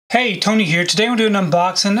Hey, Tony here. Today we're doing an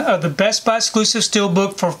unboxing of the Best Buy exclusive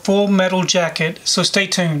Steelbook for Full Metal Jacket, so stay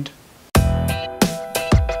tuned.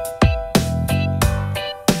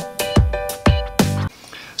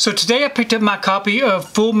 So today I picked up my copy of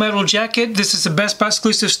Full Metal Jacket. This is the Best Buy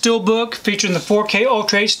exclusive Steelbook featuring the 4K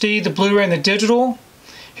Ultra HD, the Blu-ray, and the digital.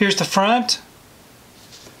 Here's the front,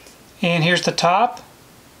 and here's the top,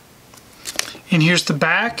 and here's the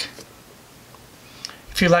back.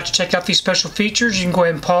 If you'd like to check out these special features, you can go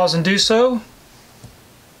ahead and pause and do so.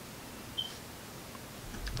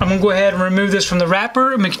 I'm going to go ahead and remove this from the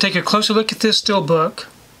wrapper and we can take a closer look at this Steelbook.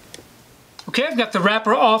 Okay, I've got the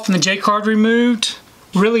wrapper off and the J-card removed.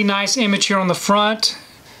 Really nice image here on the front,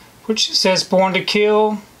 which says Born to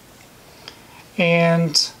Kill.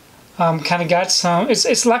 And kind of got some,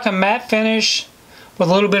 it's like a matte finish with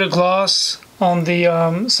a little bit of gloss on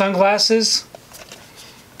the sunglasses.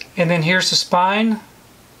 And then here's the spine.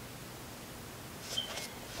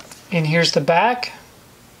 And here's the back.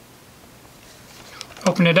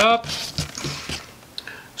 Open it up.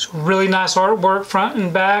 So really nice artwork front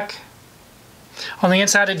and back. On the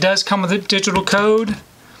inside it does come with a digital code.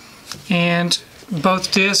 And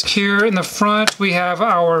both discs here in the front we have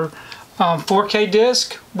our 4K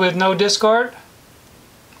disc with no disc art.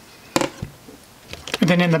 And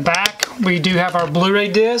then in the back we do have our Blu-ray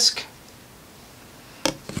disc.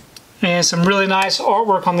 And some really nice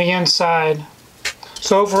artwork on the inside.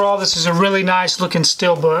 So overall, this is a really nice looking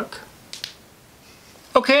Steelbook.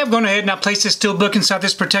 Okay, I've gone ahead and I placed this Steelbook inside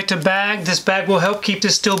this protective bag. This bag will help keep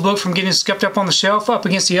this Steelbook from getting scuffed up on the shelf up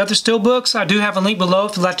against the other Steelbooks. I do have a link below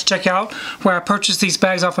if you'd like to check out where I purchased these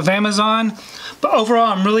bags off of Amazon. But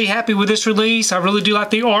overall, I'm really happy with this release. I really do like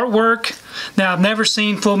the artwork. Now, I've never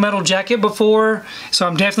seen Full Metal Jacket before, so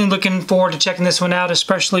I'm definitely looking forward to checking this one out,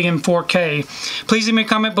 especially in 4K. Please leave me a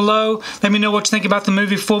comment below. Let me know what you think about the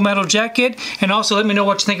movie Full Metal Jacket, and also let me know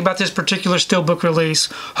what you think about this particular Steelbook release.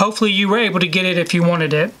 Hopefully you were able to get it if you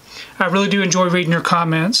wanted it. I really do enjoy reading your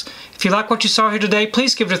comments. If you like what you saw here today,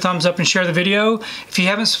 please give it a thumbs up and share the video. If you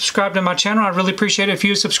haven't subscribed to my channel, I'd really appreciate it if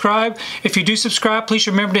you subscribe. If you do subscribe, please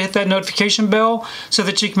remember to hit that notification bell so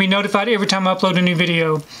that you can be notified every time I upload a new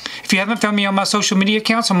video. If you haven't found me on my social media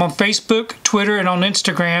accounts, I'm on Facebook, Twitter, and on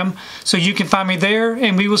Instagram, so you can find me there,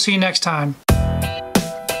 and we will see you next time.